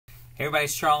Hey everybody,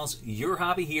 it's Charles, your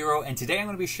hobby hero, and today I'm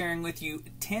going to be sharing with you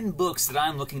 10 books that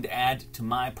I'm looking to add to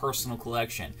my personal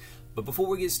collection. But before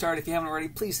we get started, if you haven't already,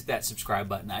 please hit that subscribe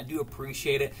button. I do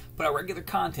appreciate it. Put out regular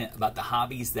content about the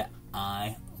hobbies that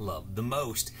I love the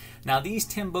most. Now, these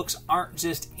 10 books aren't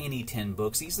just any 10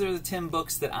 books. These are the 10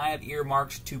 books that I have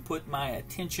earmarked to put my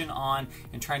attention on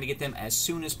and trying to get them as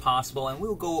soon as possible. And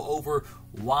we'll go over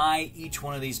why each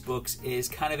one of these books is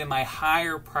kind of in my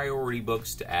higher priority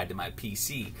books to add to my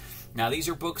PC. Now, these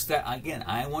are books that, again,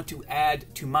 I want to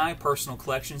add to my personal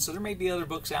collection, so there may be other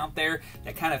books out there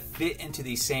that kind of fit into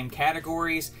these same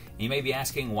categories. And you may be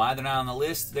asking why they're not on the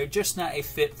list. They're just not a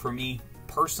fit for me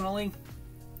personally.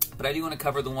 But I do want to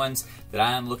cover the ones that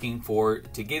I am looking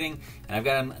forward to getting. And I've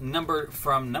got a number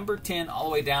from number 10 all the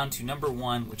way down to number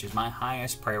 1, which is my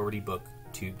highest priority book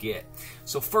to get.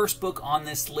 So first book on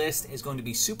this list is going to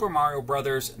be Super Mario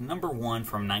Brothers number 1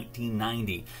 from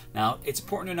 1990. Now, it's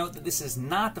important to note that this is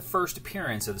not the first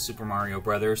appearance of the Super Mario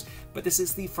Brothers, but this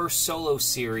is the first solo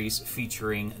series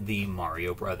featuring the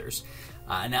Mario Brothers.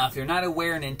 Now, if you're not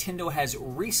aware, Nintendo has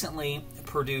recently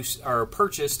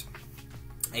purchased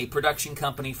a production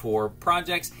company for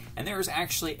projects, and there is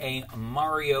actually a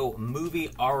Mario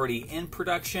movie already in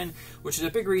production, which is a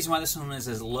big reason why this one is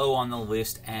as low on the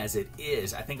list as it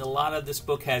is. I think a lot of this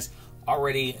book has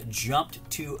already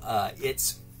jumped to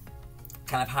its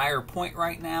kind of higher point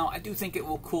right now. I do think it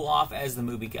will cool off as the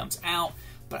movie comes out,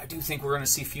 but I do think we're going to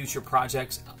see future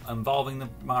projects involving the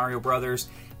Mario Brothers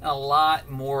and a lot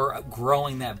more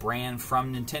growing that brand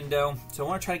from Nintendo. So I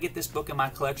want to try to get this book in my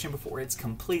collection before it's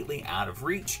completely out of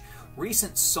reach.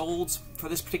 Recent solds for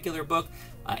this particular book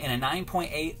in a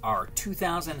 9.8 are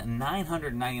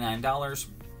 $2,999,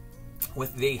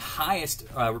 with the highest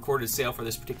recorded sale for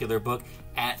this particular book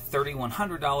at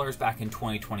 $3,100 back in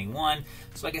 2021.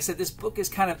 So like I said, this book is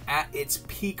kind of at its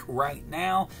peak right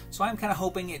now, so I'm kind of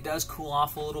hoping it does cool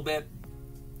off a little bit.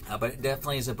 But it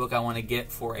definitely is a book I want to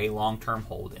get for a long-term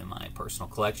hold in my personal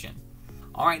collection.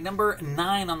 Alright, number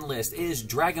 9 on the list is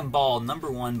Dragon Ball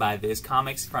number 1 by Viz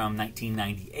Comics from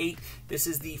 1998. This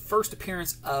is the first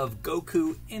appearance of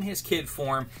Goku in his kid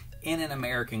form in an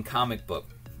American comic book.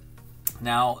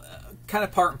 Now, kind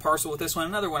of part and parcel with this one,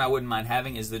 another one I wouldn't mind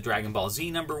having is the Dragon Ball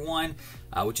Z number 1,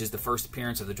 which is the first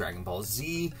appearance of the Dragon Ball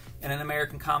Z in an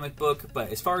American comic book. But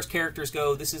as far as characters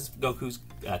go, this is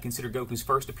considered Goku's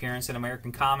first appearance in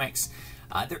American comics.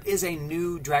 There is a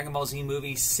new Dragon Ball Z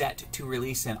movie set to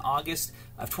release in August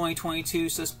of 2022,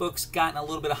 so this book's gotten a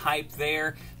little bit of hype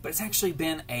there, but it's actually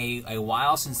been a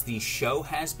while since the show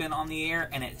has been on the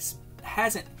air, and it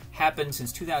hasn't happened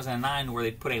since 2009 where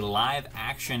they put a live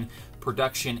action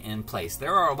production in place.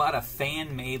 There are a lot of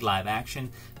fan-made live action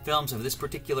films of this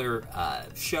particular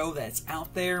show that's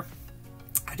out there.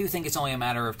 I do think it's only a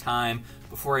matter of time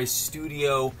before a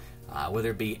studio, whether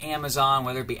it be Amazon,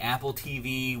 whether it be Apple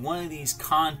TV, one of these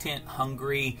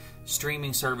content-hungry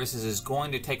streaming services is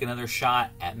going to take another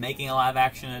shot at making a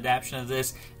live-action adaptation of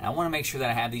this, and I want to make sure that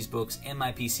I have these books in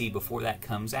my PC before that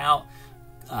comes out.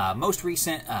 Most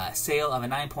recent sale of a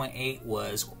 9.8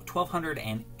 was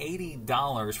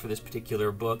 $1,280 for this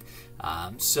particular book.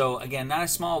 So again, not a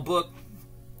small book,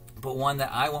 but one that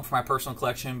I want for my personal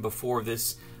collection before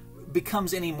this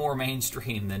becomes any more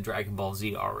mainstream than Dragon Ball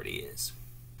Z already is.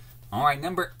 Alright,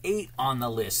 number 8 on the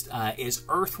list is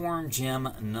Earthworm Jim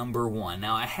number 1.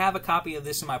 Now, I have a copy of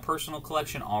this in my personal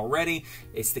collection already.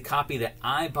 It's the copy that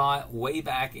I bought way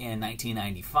back in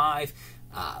 1995.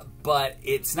 But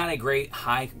it's not a great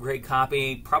high-grade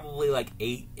copy, probably like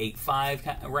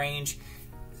 8.5 range,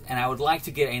 and I would like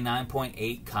to get a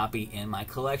 9.8 copy in my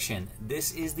collection.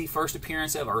 This is the first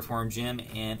appearance of Earthworm Jim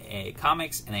in a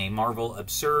comics in a Marvel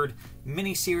Absurd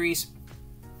miniseries.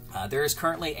 There is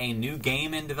currently a new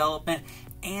game in development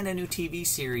and a new TV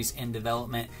series in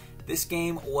development. This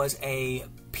game was a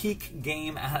peak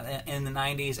game in the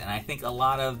 90s, and I think a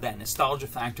lot of that nostalgia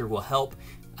factor will help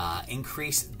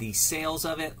increase the sales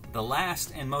of it. The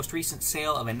last and most recent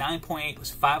sale of a 9.8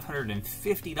 was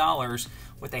 $550,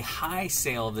 with a high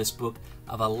sale of this book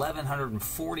of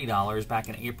 $1,140 back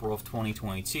in April of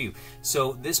 2022.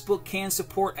 So this book can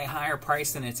support a higher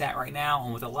price than it's at right now,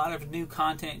 and with a lot of new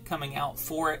content coming out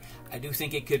for it, I do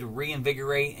think it could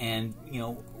reinvigorate and,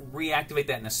 reactivate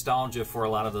that nostalgia for a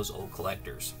lot of those old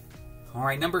collectors.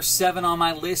 Alright, number 7 on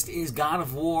my list is God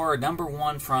of War, number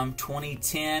 1 from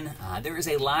 2010. There is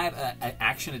a live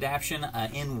action adaptation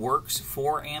in works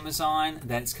for Amazon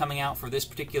that's coming out for this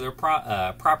particular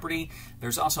property.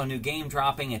 There's also a new game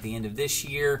dropping at the end of this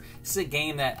year. This is a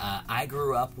game that I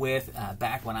grew up with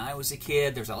back when I was a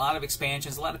kid. There's a lot of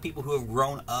expansions, a lot of people who have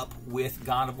grown up with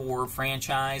God of War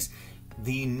franchise.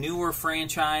 the newer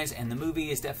franchise, and the movie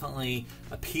is definitely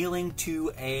appealing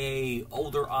to a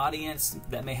older audience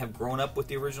that may have grown up with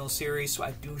the original series. So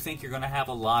I do think you're going to have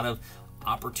a lot of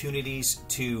opportunities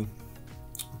to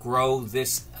grow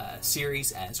this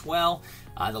series as well.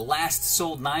 The last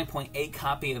sold 9.8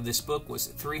 copy of this book was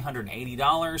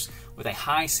 $380, with a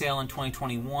high sale in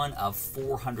 2021 of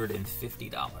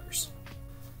 $450.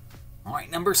 All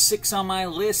right, number 6 on my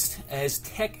list is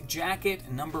Tech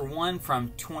Jacket, number 1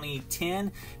 from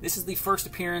 2010. This is the first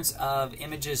appearance of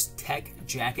Image's Tech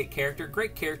Jacket character.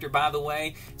 Great character, by the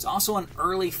way. It's also an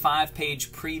early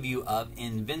 5-page preview of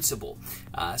Invincible.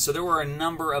 So there were a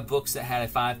number of books that had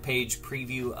a 5-page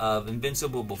preview of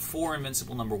Invincible before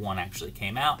Invincible number 1 actually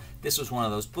came out. This was one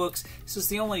of those books. This is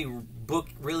the only book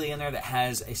really in there that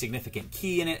has a significant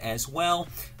key in it as well,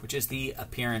 which is the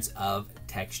appearance of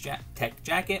Tech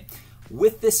Jacket.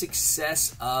 With the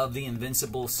success of the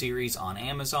Invincible series on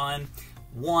Amazon,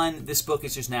 one, this book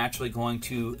is just naturally going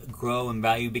to grow in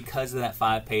value because of that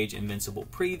 5-page Invincible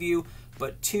preview.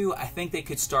 But two, I think they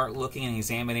could start looking and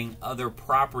examining other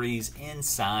properties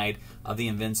inside of the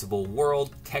Invincible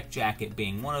world, Tech Jacket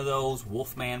being one of those,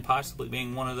 Wolfman possibly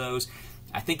being one of those.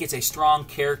 I think it's a strong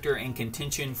character in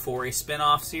contention for a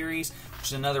spin-off series, which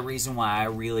is another reason why I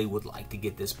really would like to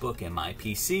get this book in my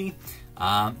PC.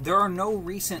 There are no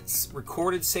recent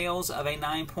recorded sales of a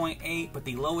 9.8, but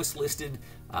the lowest listed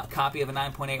copy of a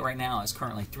 9.8 right now is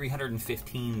currently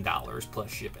 $315 plus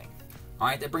shipping. All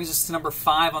right, that brings us to number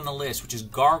 5 on the list, which is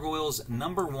Gargoyles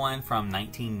number 1 from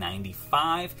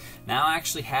 1995. Now I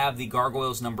actually have the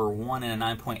Gargoyles number 1 and a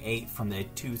 9.8 from the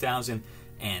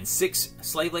 2006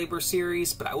 Slave Labor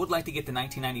series, but I would like to get the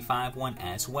 1995 one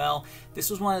as well.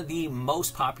 This was one of the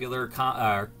most popular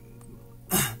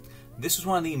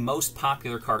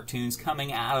cartoons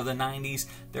coming out of the 90s.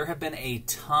 There have been a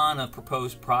ton of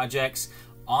proposed projects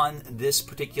on this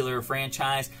particular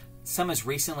franchise, some as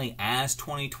recently as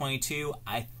 2022.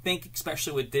 I think,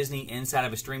 especially with Disney inside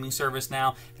of a streaming service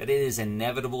now, that it is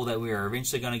inevitable that we are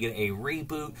eventually going to get a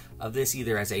reboot of this,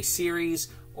 either as a series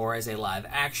or as a live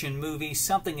action movie.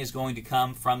 Something is going to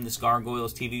come from this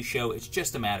Gargoyles TV show. It's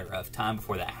just a matter of time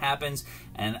before that happens.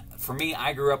 And for me,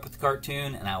 I grew up with the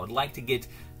cartoon, and I would like to get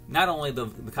not only the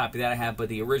copy that I have, but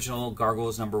the original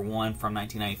Gargoyles number 1 from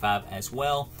 1995 as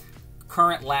well.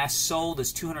 Current last sold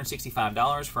is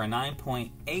 $265 for a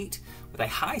 9.8, with a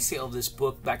high sale of this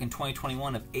book back in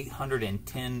 2021 of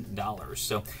 $810.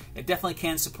 So it definitely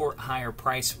can support a higher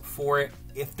price for it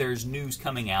if there's news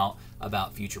coming out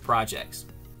about future projects.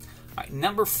 All right,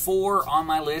 number 4 on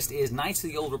my list is Knights of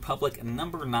the Old Republic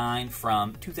number 9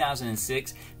 from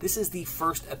 2006. This is the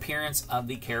first appearance of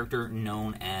the character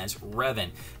known as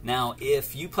Revan. Now,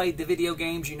 if you played the video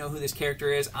games, you know who this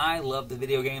character is. I love the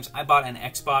video games. I bought an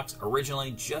Xbox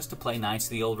originally just to play Knights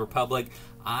of the Old Republic.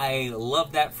 I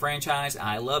love that franchise.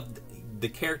 I love the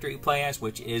character you play as,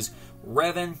 which is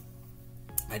Revan.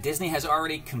 Disney has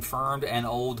already confirmed an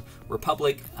Old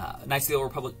Republic, Knights of the Old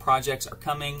Republic projects are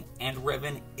coming, and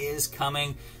Revan is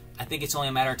coming. I think it's only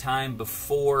a matter of time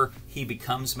before he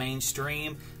becomes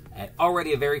mainstream.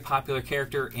 Already a very popular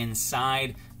character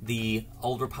inside the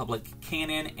Old Republic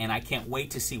canon, and I can't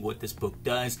wait to see what this book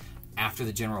does after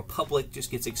the general public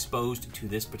just gets exposed to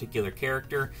this particular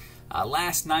character.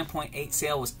 Last 9.8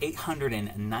 sale was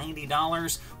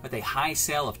 $890, with a high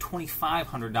sale of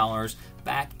 $2,500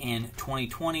 back in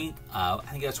 2020. I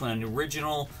think that's when an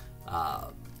original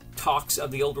talks of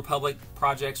the Old Republic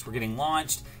projects were getting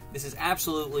launched. This is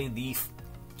absolutely the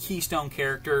keystone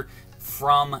character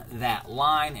from that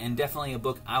line, and definitely a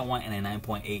book I want in a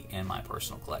 9.8 in my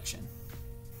personal collection.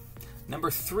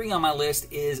 Number 3 on my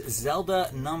list is Zelda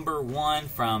number 1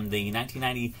 from the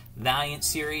 1990 Valiant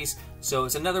series. So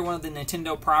it's another one of the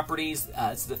Nintendo properties.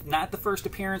 It's not the first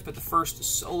appearance, but the first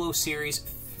solo series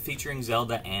featuring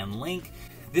Zelda and Link.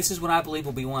 This is what I believe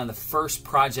will be one of the first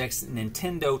projects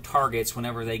Nintendo targets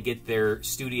whenever they get their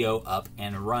studio up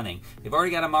and running. They've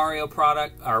already got a Mario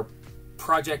project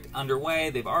underway.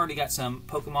 They've already got some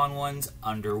Pokemon ones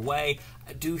underway.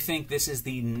 I do think this is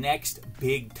the next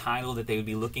big title that they would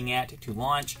be looking at to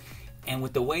launch. And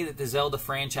with the way that the Zelda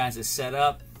franchise is set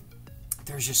up,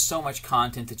 there's just so much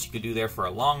content that you could do there for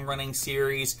a long-running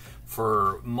series,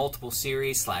 for multiple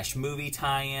series / movie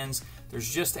tie-ins. There's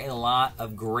just a lot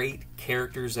of great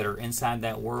characters that are inside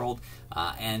that world,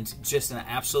 and just an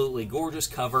absolutely gorgeous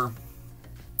cover.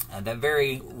 That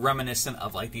very reminiscent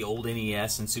of like the old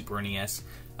NES and Super NES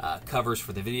covers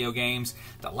for the video games.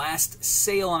 The last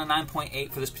sale on a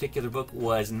 9.8 for this particular book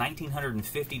was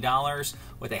 $1,950,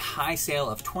 with a high sale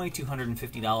of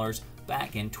 $2,250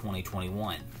 back in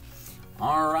 2021.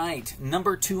 Alright,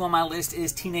 number 2 on my list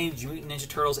is Teenage Mutant Ninja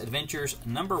Turtles Adventures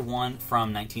number 1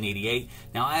 from 1988.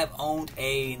 Now, I have owned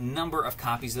a number of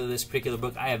copies of this particular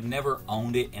book. I have never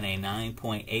owned it in a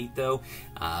 9.8 though.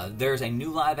 There's a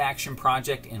new live action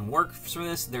project in works for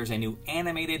this. There's a new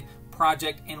animated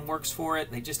project in works for it.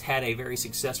 They just had a very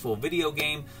successful video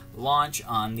game launch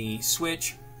on the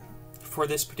Switch for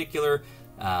this particular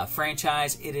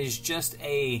franchise. It is just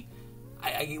a...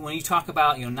 when you talk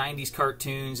about 90s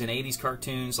cartoons and 80s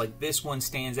cartoons, like this one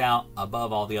stands out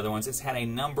above all the other ones. It's had a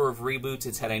number of reboots,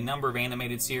 it's had a number of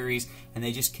animated series, and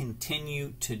they just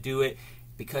continue to do it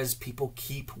because people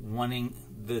keep wanting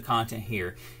the content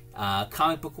here.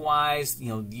 Comic book wise,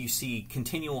 you see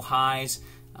continual highs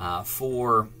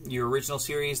for your original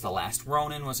series. The Last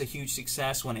Ronin was a huge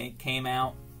success when it came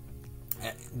out.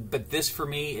 But this, for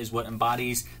me, is what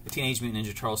embodies the Teenage Mutant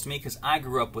Ninja Turtles to me, because I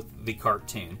grew up with the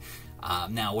cartoon.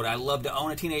 Now, would I love to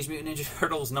own a Teenage Mutant Ninja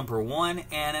Turtles number 1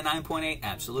 and a 9.8?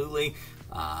 Absolutely.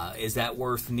 Is that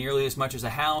worth nearly as much as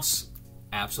a house?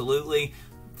 Absolutely.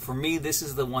 For me, this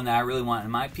is the one that I really want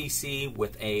in my PC,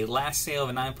 with a last sale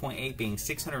of a 9.8 being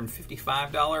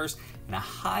 $655 and a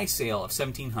high sale of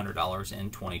 $1,700 in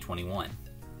 2021.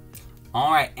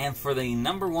 Alright, and for the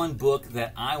number 1 book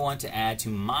that I want to add to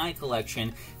my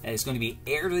collection, that is going to be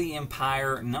Heir to the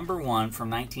Empire number 1 from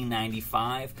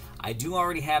 1995. I do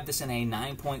already have this in a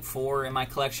 9.4 in my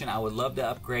collection. I would love to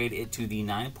upgrade it to the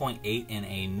 9.8 in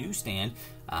a newsstand.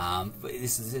 But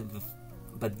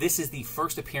this is the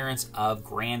first appearance of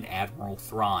Grand Admiral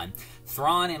Thrawn.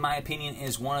 Thrawn, in my opinion,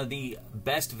 is one of the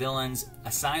best villains,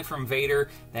 aside from Vader,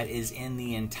 that is in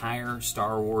the entire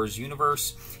Star Wars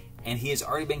universe. And he has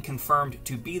already been confirmed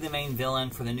to be the main villain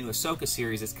for the new Ahsoka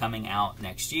series that's coming out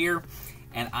next year.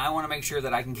 And I want to make sure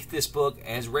that I can get this book,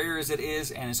 as rare as it is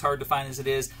and as hard to find as it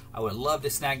is. I would love to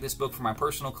snag this book for my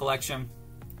personal collection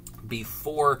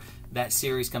before that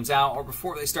series comes out, or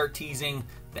before they start teasing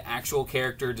the actual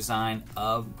character design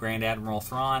of Grand Admiral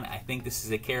Thrawn. I think this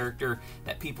is a character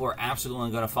that people are absolutely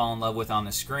going to fall in love with on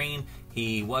the screen.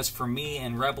 He was for me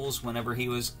in Rebels whenever he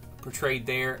was portrayed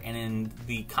there, and in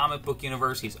the comic book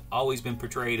universe, he's always been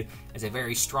portrayed as a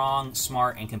very strong,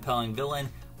 smart, and compelling villain.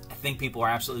 I think people are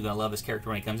absolutely going to love this character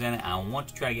when he comes in, and I want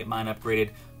to try to get mine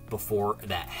upgraded before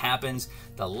that happens.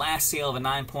 The last sale of a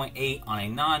 9.8 on a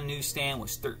non-newsstand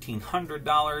was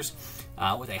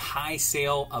 $1,300, with a high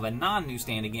sale of a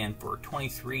non-newsstand again for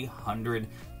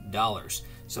 $2,300.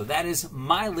 So that is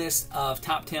my list of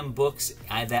top 10 books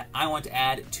that I want to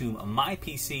add to my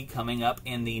PC coming up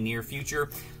in the near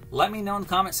future. Let me know in the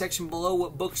comment section below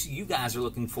what books you guys are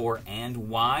looking for and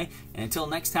why. And until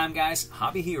next time, guys,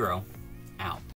 Hobby Hero out.